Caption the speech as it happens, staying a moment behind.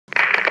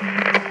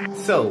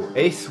So,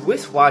 a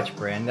Swiss watch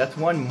brand that's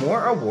won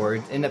more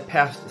awards in the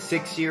past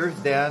 6 years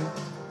than,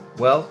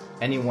 well,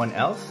 anyone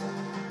else?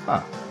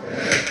 Huh.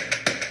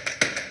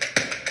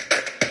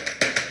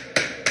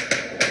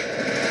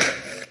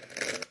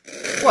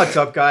 What's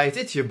up, guys?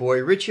 It's your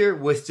boy Rich here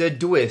with the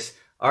DWISS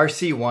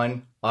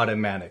RC1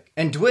 Automatic.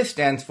 And DWISS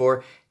stands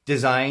for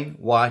Design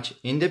Watch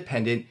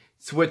Independent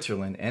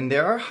Switzerland. And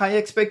there are high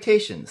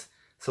expectations.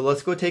 So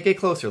let's go take a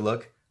closer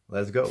look.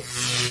 Let's go.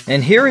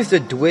 And here is the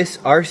DWISS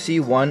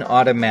RC1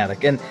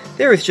 Automatic. And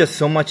there is just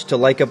so much to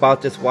like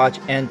about this watch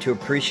and to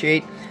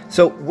appreciate.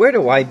 So where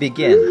do I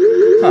begin?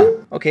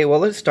 Okay, well,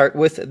 let's start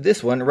with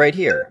this one right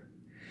here.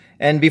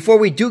 And before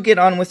we do get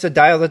on with the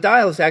dial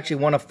is actually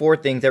one of 4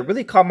 things that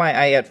really caught my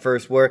eye at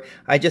first, where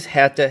I just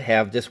had to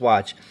have this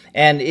watch.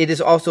 And it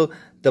is also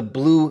the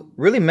blue,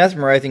 really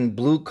mesmerizing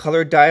blue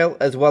color dial,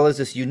 as well as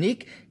this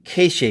unique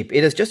case shape.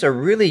 It is just a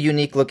really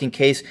unique looking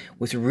case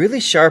with really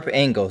sharp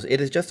angles. It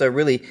is just a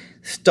really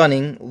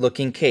stunning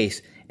looking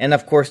case. And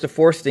of course, the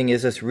 4th thing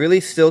is this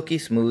really silky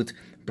smooth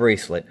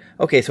bracelet.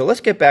 Okay, so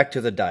let's get back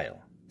to the dial.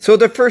 So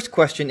the first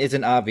question is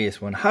an obvious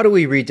one. How do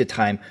we read the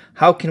time?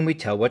 How can we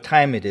tell what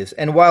time it is?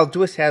 And while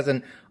DWISS has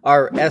an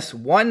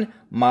RS1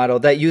 model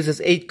that uses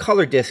a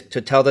color disc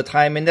to tell the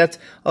time, and that's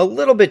a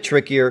little bit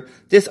trickier,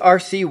 this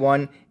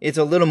RC1 is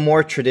a little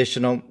more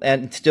traditional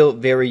and still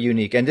very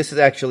unique. And this is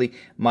actually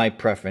my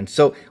preference.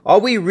 So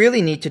all we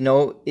really need to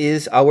know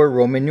is our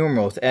Roman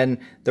numerals. And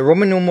the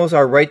Roman numerals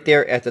are right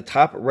there at the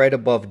top, right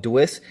above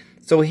DWISS.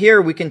 So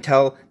here we can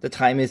tell the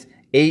time is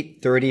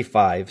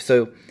 8:35.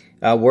 So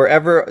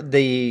wherever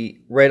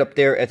right up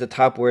there at the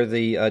top where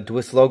the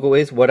DWISS logo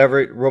is,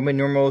 whatever Roman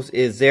numerals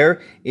is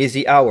there is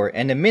the hour.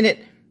 And the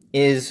minute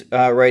is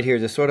right here,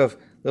 this sort of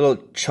little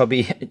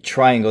chubby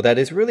triangle that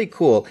is really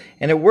cool.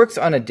 And it works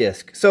on a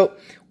disc. So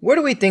where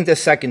do we think the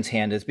seconds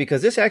hand is?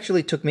 Because this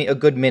actually took me a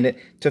good minute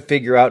to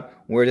figure out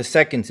where the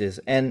seconds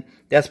is. And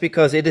that's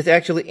because it is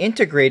actually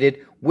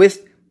integrated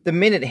with the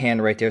minute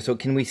hand right there. So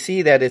can we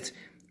see that it's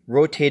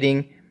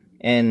rotating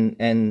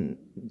and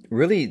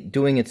really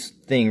doing its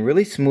thing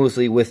really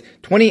smoothly with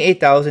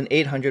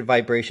 28,800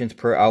 vibrations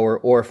per hour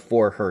or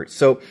 4 hertz.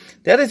 So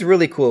that is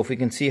really cool. If we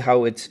can see how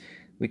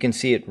we can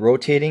see it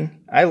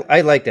rotating.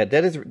 I like that.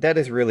 That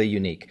is really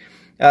unique.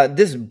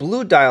 This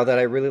blue dial that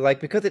I really like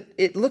because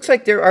it looks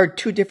like there are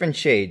 2 different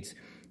shades.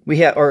 We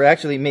have, or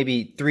actually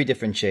maybe 3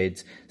 different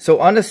shades.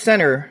 So on the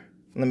center,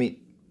 let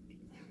me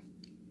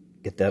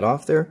get that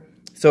off there.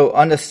 So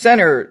on the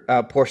center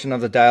portion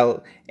of the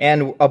dial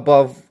and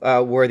above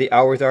where the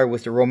hours are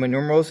with the Roman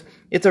numerals,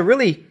 it's a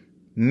really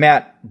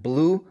matte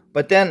blue.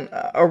 But then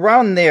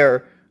around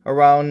there,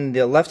 around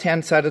the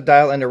left-hand side of the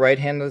dial and the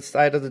right-hand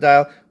side of the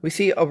dial, we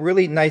see a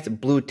really nice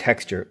blue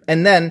texture.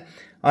 And then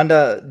on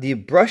the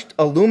brushed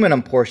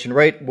aluminum portion,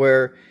 right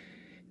where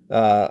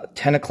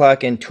 10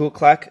 o'clock and 2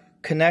 o'clock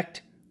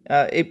connect,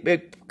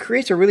 it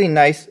creates a really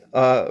nice,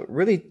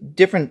 really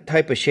different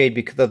type of shade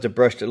because of the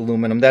brushed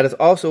aluminum. That is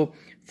also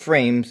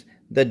frames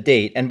the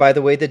date. And by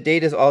the way, the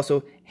date is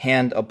also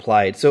hand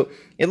applied. So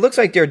it looks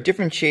like there are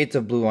different shades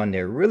of blue on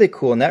there. Really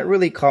cool. And that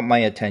really caught my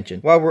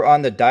attention. While we're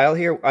on the dial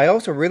here, I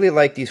also really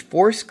like these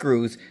 4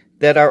 screws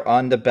that are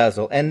on the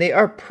bezel. And they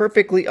are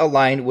perfectly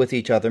aligned with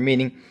each other,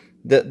 meaning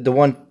the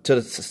one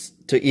to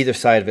either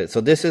side of it.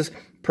 So this is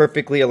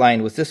perfectly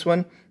aligned with this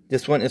one.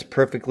 This one is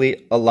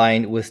perfectly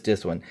aligned with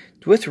this one.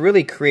 DWISS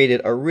really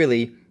created a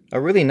really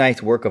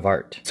nice work of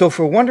art. So if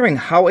we're wondering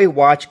how a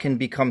watch can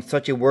become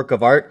such a work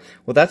of art,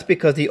 well, that's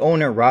because the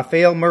owner,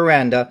 Rafael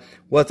Miranda,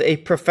 was a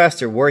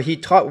professor where he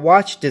taught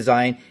watch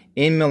design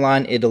in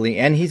Milan, Italy,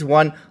 and he's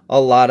won a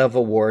lot of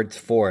awards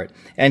for it.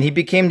 And he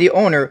became the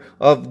owner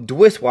of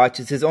DWISS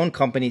Watches, his own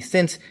company,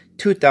 since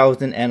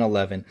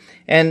 2011.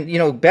 And, you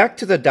know, back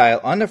to the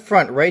dial, on the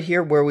front right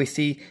here where we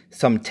see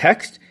some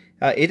text,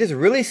 it is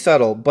really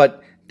subtle,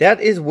 but that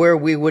is where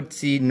we would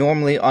see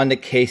normally on the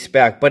case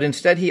back. But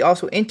instead, he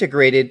also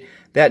integrated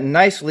that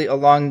nicely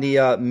along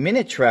the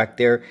minute track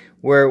there,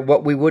 where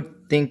what we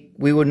would think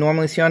we would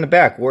normally see on the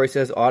back, where it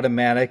says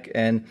automatic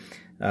and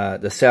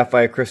the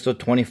sapphire crystal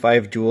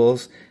 25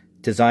 jewels,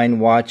 design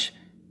watch,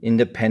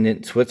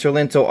 independent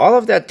Switzerland. So all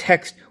of that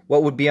text,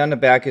 what would be on the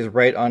back is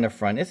right on the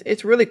front.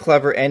 It's really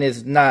clever and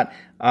is not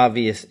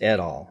obvious at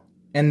all.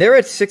 And there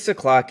at 6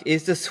 o'clock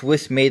is the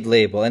Swiss-made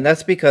label, and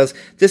that's because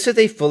this is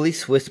a fully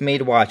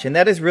Swiss-made watch, and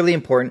that is really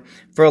important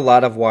for a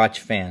lot of watch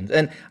fans.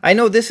 And I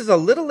know this is a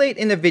little late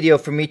in the video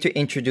for me to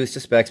introduce the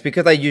specs,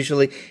 because I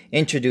usually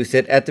introduce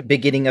it at the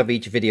beginning of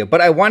each video,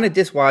 but I wanted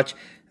this watch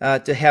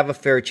to have a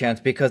fair chance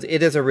because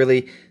it is a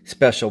really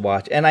special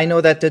watch. And I know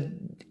that the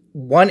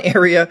one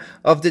area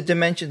of the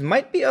dimensions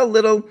might be a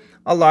little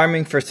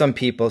alarming for some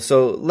people.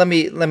 So let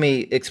me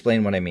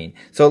explain what I mean.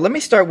 So let me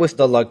start with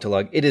the lug to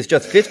lug. It is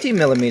just 50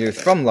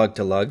 millimeters from lug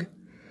to lug,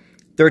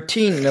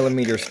 13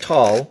 millimeters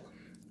tall,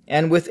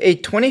 and with a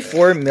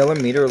 24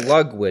 millimeter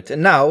lug width.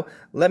 And now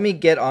let me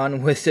get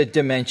on with the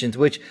dimensions,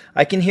 which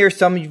I can hear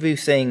some of you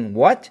saying,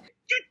 what?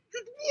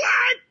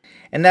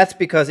 and that's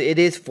because it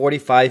is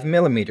 45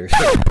 millimeters.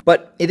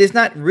 But it is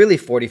not really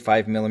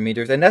 45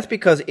 millimeters, and that's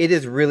because it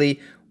is really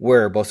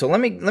wearable. So let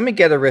me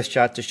get a wrist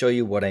shot to show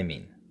you what I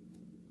mean.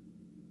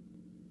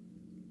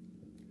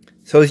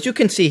 So as you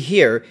can see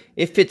here,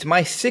 it fits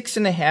my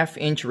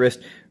 6.5-inch wrist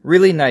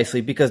really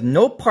nicely because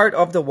no part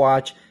of the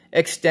watch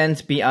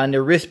extends beyond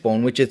the wrist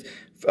bone, which is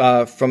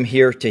from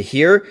here to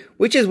here,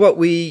 which is what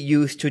we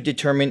use to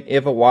determine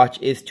if a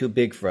watch is too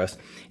big for us.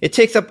 It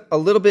takes up a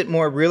little bit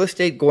more real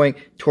estate going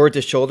towards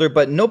the shoulder,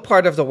 but no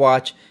part of the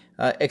watch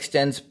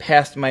extends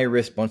past my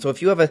wrist bone. So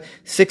if you have a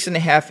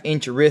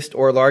 6.5-inch wrist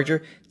or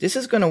larger, this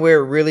is going to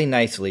wear really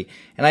nicely.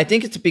 And I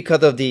think it's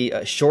because of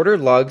the shorter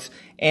lugs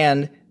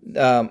and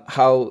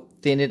how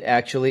thin it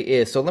actually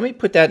is. So let me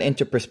put that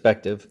into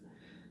perspective.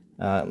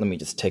 Let me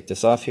just take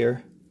this off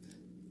here.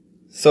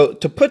 So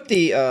to put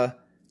the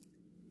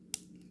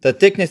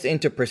thickness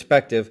into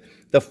perspective,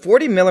 the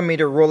 40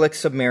 millimeter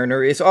Rolex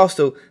Submariner is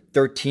also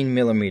 13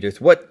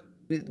 millimeters,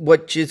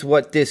 which is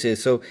what this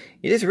is. So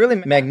it is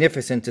really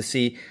magnificent to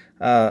see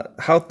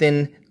how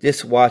thin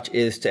this watch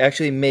is to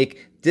actually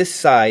make this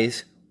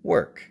size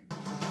work.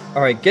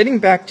 All right, getting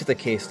back to the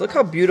case, look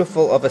how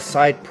beautiful of a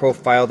side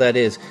profile that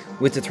is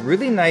with its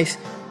really nice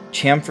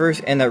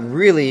chamfers and a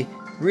really,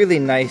 really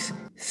nice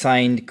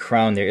signed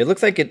crown there. It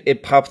looks like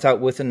it pops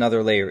out with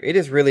another layer. It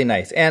is really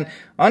nice. And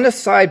on the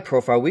side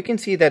profile, we can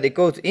see that it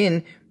goes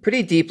in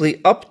pretty deeply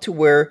up to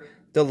where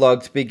the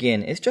lugs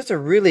begin. It's just a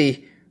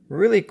really,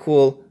 really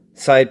cool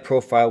side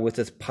profile with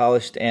this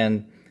polished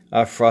and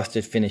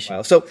frosted finish.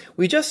 So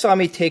we just saw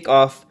me take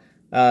off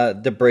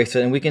the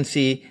bracelet, and we can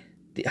see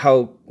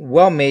how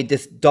well made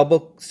this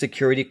double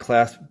security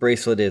clasp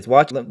bracelet is.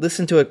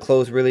 Listen to it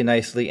close really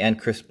nicely and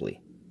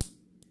crisply.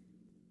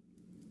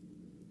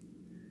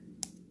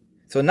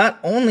 So not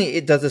only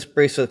does this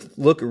bracelet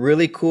look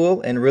really cool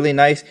and really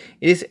nice,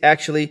 it is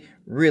actually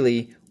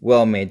really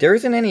well made. There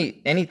isn't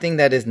anything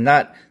that is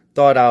not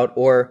thought out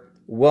or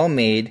well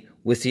made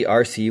with the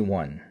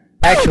RC1.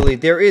 Actually,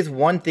 there is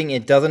one thing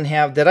it doesn't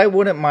have that I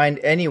wouldn't mind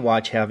any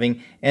watch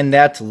having, and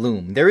that's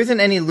lume. There isn't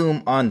any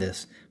lume on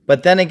this.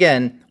 But then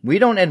again, we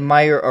don't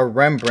admire a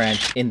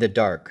Rembrandt in the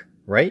dark,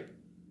 right?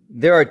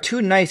 There are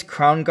two nice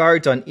crown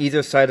guards on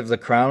either side of the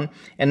crown,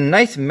 and a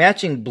nice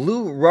matching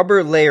blue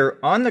rubber layer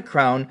on the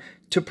crown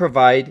to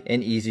provide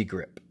an easy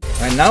grip.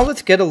 And now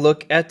let's get a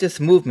look at this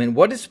movement.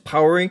 What is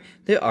powering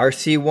the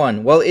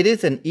RC1? Well, it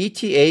is an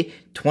ETA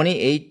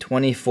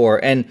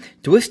 2824, and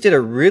DWISS did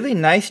a really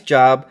nice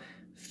job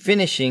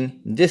finishing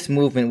this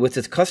movement with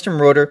its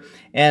custom rotor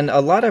and a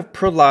lot of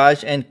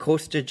perlage and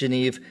Côte de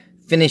Genève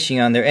finishing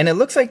on there. And it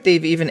looks like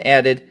they've even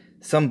added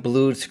some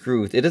blued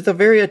screws. It is a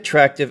very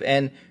attractive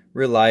and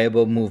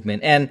reliable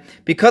movement. And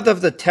because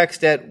of the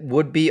text that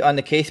would be on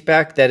the case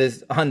back that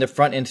is on the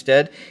front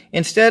instead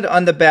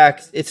on the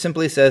back it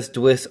simply says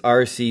DWISS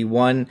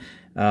RC1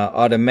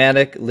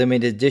 automatic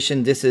limited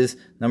edition. This is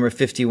number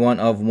 51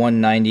 of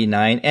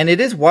 199, and it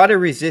is water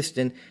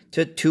resistant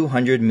to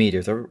 200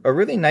 meters. A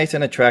really nice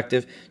and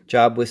attractive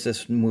job with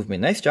this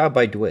movement. Nice job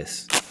by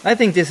DWISS. I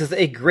think this is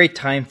a great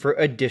time for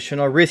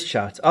additional wrist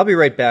shots. I'll be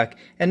right back,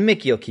 and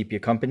Mickey will keep you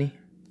company.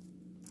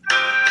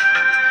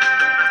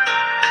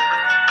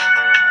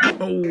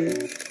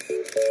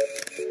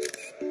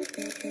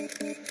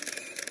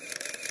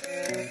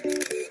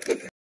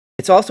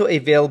 It's also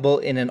available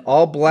in an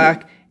all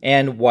black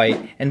and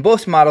white, and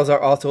both models are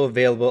also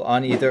available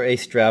on either a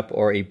strap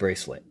or a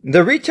bracelet.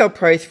 The retail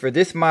price for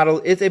this model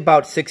is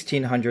about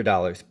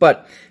 $1,600,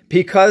 but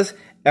because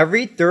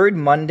every third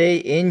Monday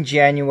in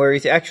January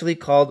is actually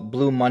called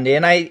Blue Monday,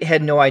 and I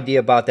had no idea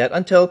about that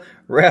until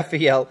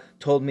Rafael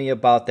told me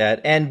about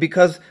that. And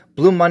because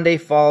Blue Monday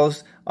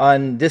falls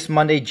on this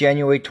Monday,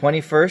 January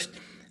 21st,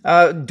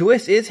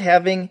 DWISS is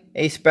having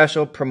a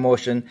special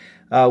promotion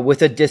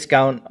with a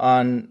discount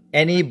on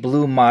any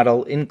blue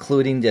model,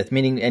 including this,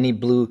 meaning any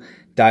blue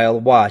dial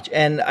watch.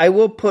 And I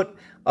will put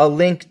a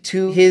link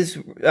to his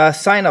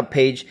sign-up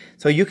page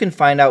so you can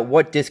find out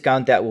what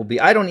discount that will be.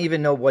 I don't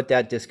even know what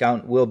that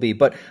discount will be,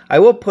 but I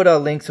will put a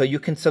link so you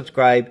can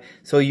subscribe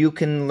so you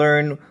can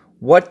learn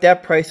what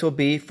that price will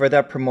be for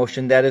that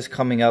promotion that is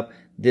coming up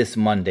this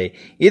Monday.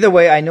 Either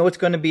way, I know it's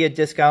going to be a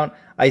discount.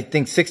 I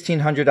think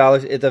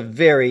 $1,600 is a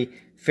very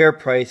fair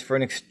price for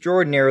an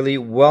extraordinarily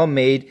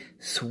well-made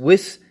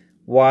Swiss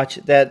watch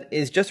that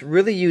is just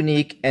really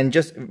unique and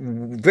just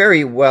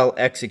very well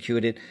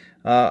executed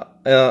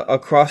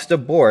across the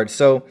board.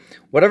 So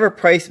whatever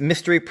price,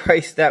 mystery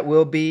price that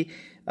will be,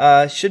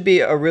 should be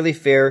a really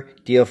fair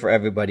deal for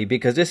everybody,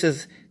 because this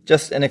is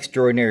just an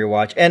extraordinary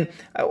watch. And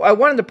I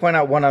wanted to point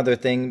out one other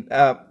thing.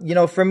 You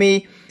know, for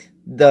me,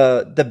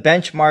 the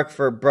benchmark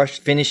for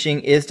brushed finishing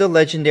is the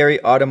legendary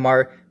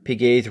Audemars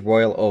Piguet's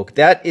Royal Oak.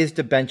 That is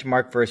the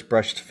benchmark for its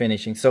brushed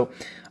finishing. So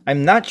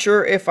I'm not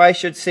sure if I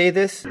should say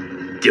this.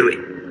 Do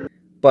it.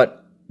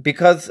 But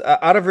because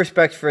out of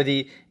respect for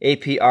the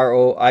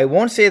APRO, I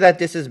won't say that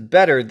this is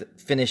better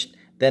finished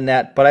than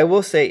that, but I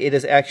will say it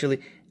is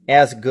actually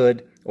as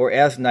good or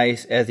as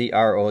nice as the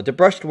RO. The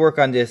brushed work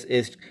on this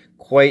is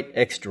quite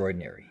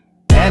extraordinary.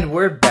 And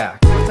we're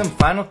back with some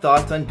final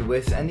thoughts on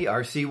DWISS and the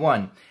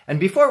RC1.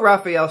 And before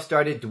Rafael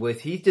started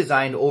DWISS, he's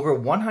designed over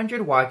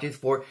 100 watches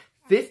for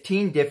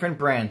 15 different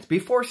brands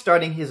before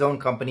starting his own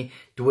company,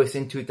 DWISS,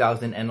 in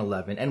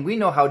 2011. And we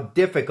know how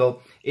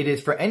difficult it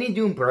is for any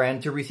new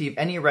brand to receive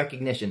any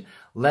recognition,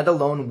 let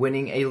alone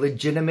winning a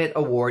legitimate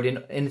award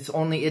in it's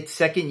only its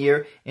second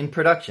year in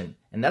production.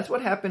 And that's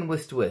what happened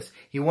with DWISS.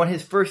 He won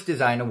his first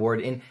design award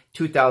in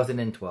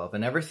 2012.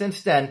 And ever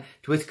since then,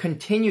 DWISS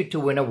continued to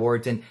win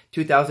awards in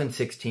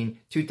 2016,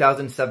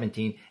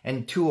 2017,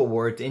 and 2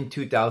 awards in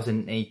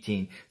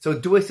 2018. So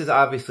DWISS is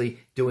obviously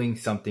doing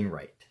something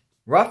right.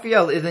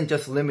 Rafael isn't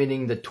just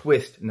limiting the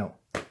DWISS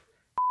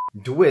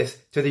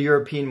to the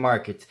European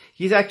markets.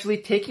 He's actually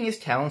taking his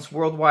talents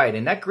worldwide,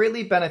 and that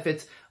greatly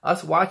benefits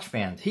us watch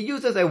fans. He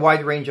uses a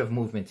wide range of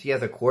movements. He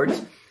has a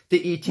quartz,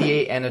 the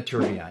ETA, and a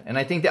tourbillon. And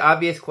I think the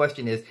obvious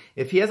question is,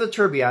 if he has a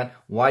tourbillon,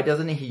 why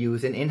doesn't he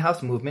use an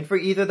in-house movement for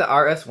either the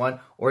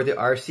RS1 or the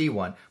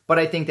RC1? But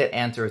I think that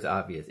answer is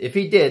obvious. If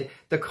he did,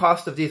 the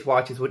cost of these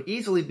watches would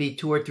easily be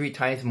 2 or 3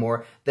 times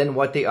more than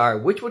what they are,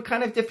 which would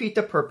kind of defeat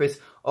the purpose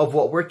of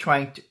what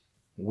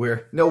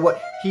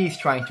what he's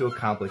trying to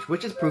accomplish,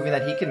 which is proving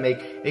that he can make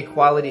a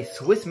quality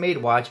Swiss-made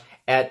watch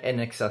at an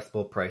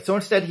accessible price. So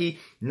instead, he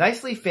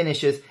nicely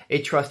finishes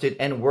a trusted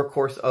and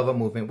workhorse of a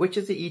movement, which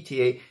is the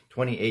ETA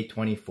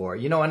 2824.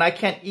 And I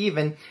can't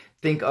even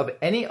think of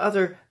any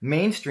other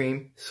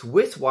mainstream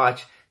Swiss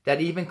watch that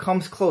even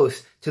comes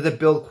close to the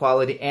build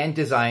quality and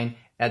design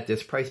at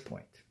this price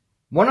point.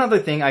 One other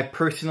thing I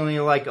personally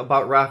like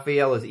about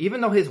Rafael is, even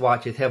though his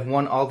watches have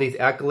won all these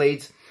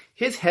accolades,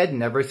 his head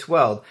never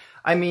swelled.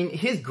 I mean,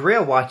 his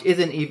Grail watch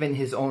isn't even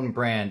his own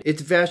brand.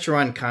 It's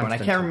Vacheron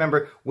Constantin. I can't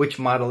remember which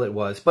model it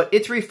was, but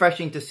it's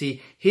refreshing to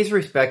see his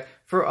respect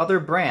for other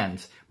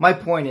brands. My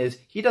point is,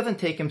 he doesn't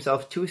take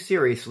himself too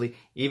seriously,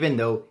 even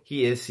though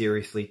he is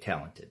seriously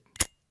talented.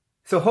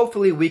 So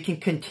hopefully we can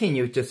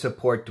continue to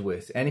support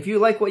DWISS. And if you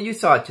like what you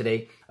saw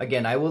today,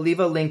 again, I will leave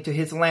a link to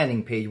his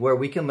landing page where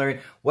we can learn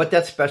what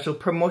that special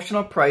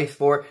promotional price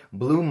for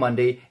Blue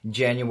Monday,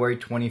 January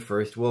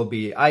 21st will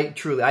be. I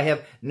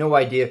have no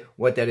idea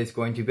what that is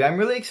going to be. I'm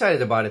really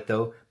excited about it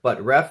though,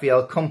 but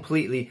Rafael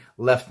completely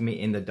left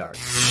me in the dark.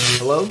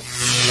 Hello?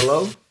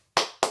 Hello?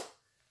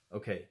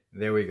 Okay,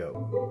 there we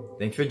go.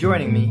 Thanks for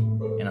joining me,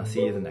 and I'll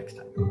see you the next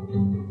time.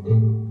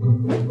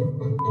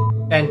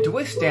 And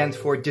DWISS stands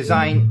for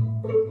Design.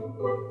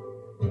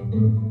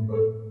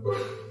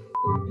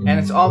 And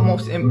it's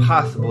almost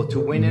impossible to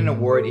win an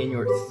award in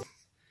your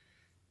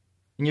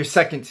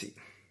second seat.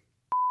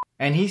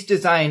 And he's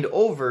designed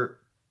over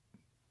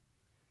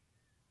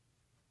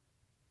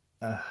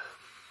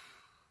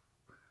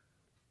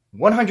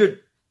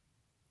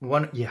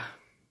 101, yeah.